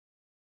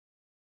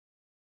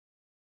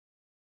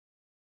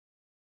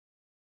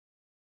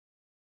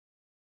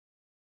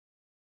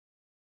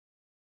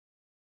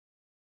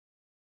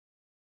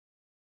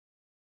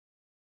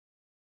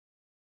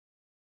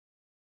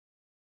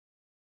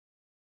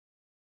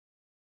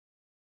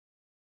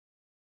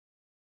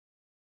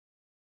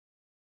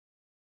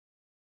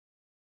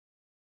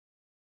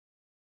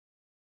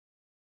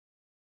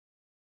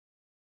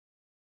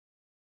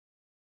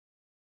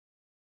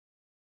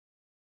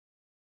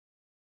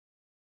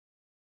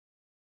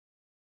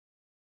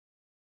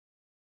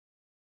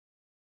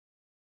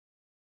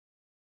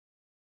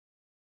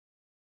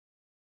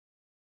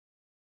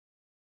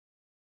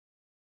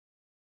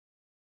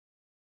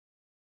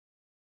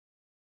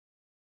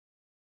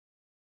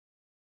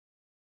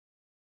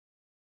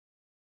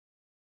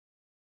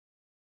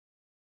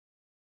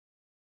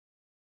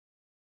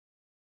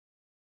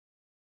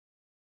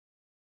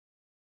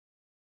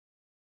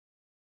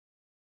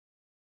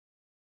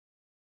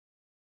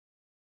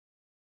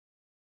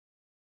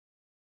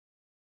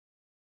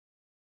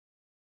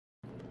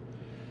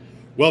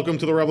Welcome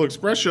to the Rebel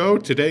Express Show.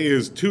 Today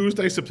is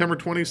Tuesday, September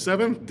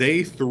 27th,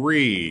 day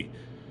 3.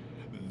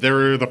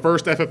 The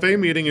first FFA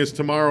meeting is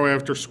tomorrow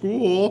after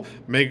school.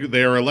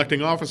 They are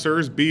electing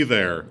officers. Be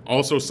there.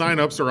 Also,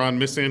 sign-ups are on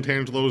Miss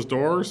Santangelo's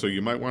door, so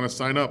you might want to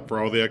sign up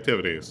for all the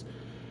activities.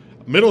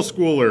 Middle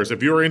schoolers,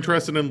 if you are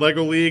interested in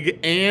LEGO League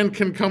and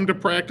can come to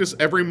practice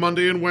every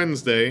Monday and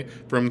Wednesday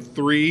from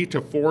 3 to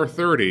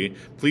 4:30,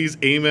 please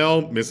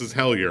email Mrs.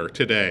 Hellier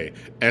today,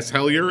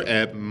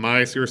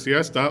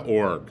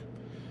 shellier@mycrcs.org.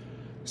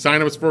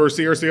 Sign-ups for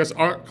CRCS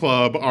Art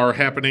Club are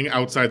happening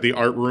outside the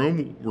art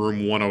room,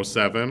 room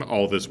 107,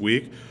 all this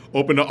week.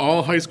 Open to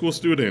all high school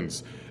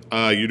students.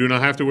 You do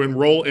not have to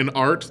enroll in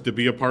art to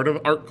be a part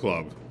of Art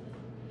Club.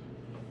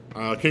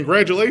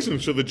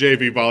 Congratulations to the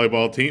JV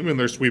volleyball team in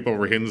their sweep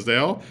over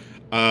Hinsdale.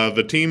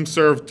 The team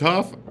served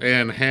tough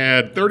and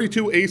had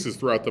 32 aces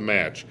throughout the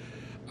match.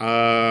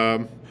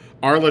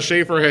 Arla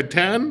Schaefer had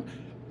 10.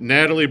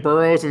 Natalie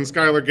Burrows and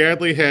Skylar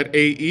Gadley had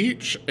 8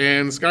 each.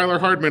 And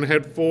Skylar Hardman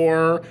had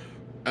 4.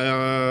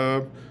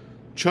 Chugga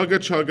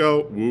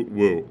chugga woo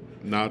woo.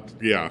 Not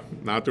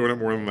doing it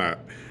more than that.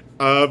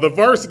 The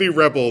varsity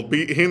Rebel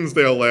beat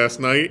Hinsdale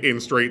last night in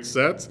straight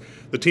sets.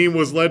 The team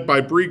was led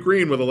by Bree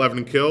Green with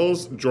 11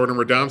 kills, Jordan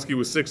Radomski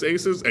with 6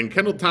 aces, and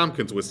Kendall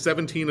Tompkins with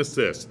 17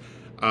 assists.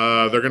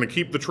 They're going to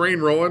keep the train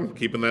rolling,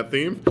 keeping that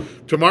theme.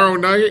 Tomorrow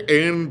night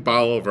in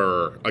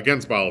Bolivar,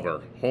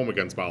 home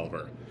against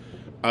Bolivar.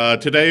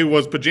 Today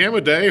was Pajama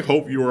Day.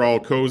 Hope you were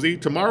all cozy.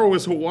 Tomorrow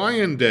is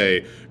Hawaiian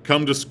Day.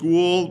 Come to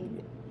school,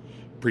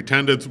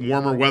 pretend it's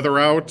warmer weather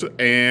out,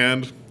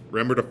 and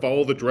remember to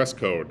follow the dress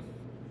code.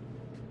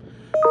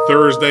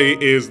 Thursday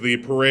is the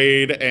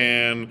parade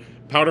and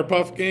powder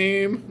puff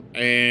game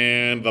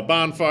and the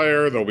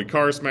bonfire. There'll be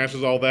car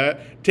smashes, all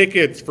that.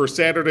 Tickets for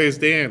Saturday's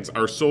dance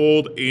are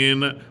sold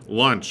in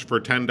lunch for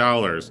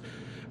 $10.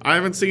 I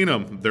haven't seen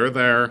them. They're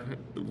there.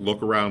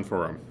 Look around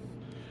for them.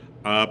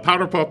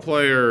 Powder puff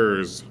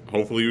players,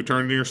 hopefully you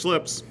turn in your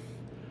slips.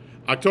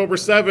 October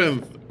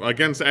 7th,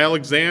 against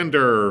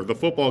Alexander, the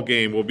football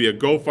game will be a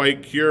Go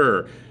Fight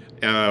Cure.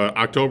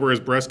 October is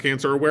Breast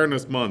Cancer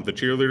Awareness Month. The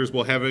cheerleaders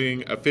will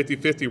having a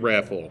 50-50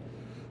 raffle.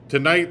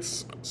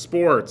 Tonight's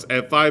sports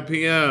at 5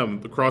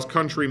 p.m., the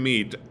cross-country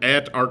meet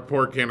at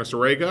Arkport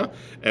Canasarega.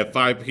 At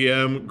 5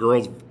 p.m.,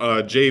 girls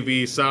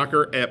JV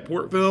soccer at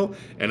Portville.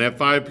 And at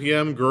 5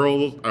 p.m.,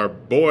 boys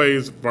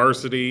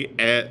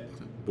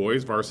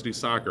varsity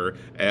soccer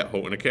at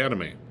Houghton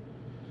Academy.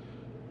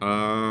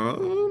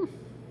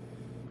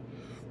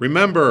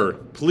 Remember,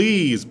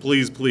 please,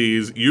 please,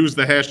 please use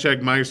the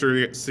hashtag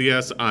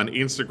MyCRCS on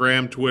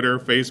Instagram, Twitter,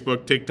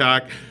 Facebook,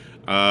 TikTok.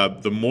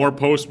 The more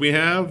posts we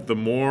have, the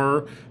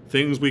more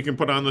things we can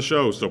put on the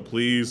show. So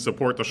please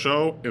support the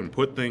show and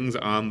put things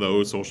on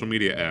those social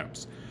media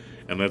apps.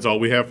 And that's all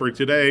we have for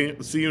today.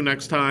 See you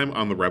next time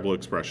on the Rebel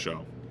Express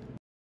Show.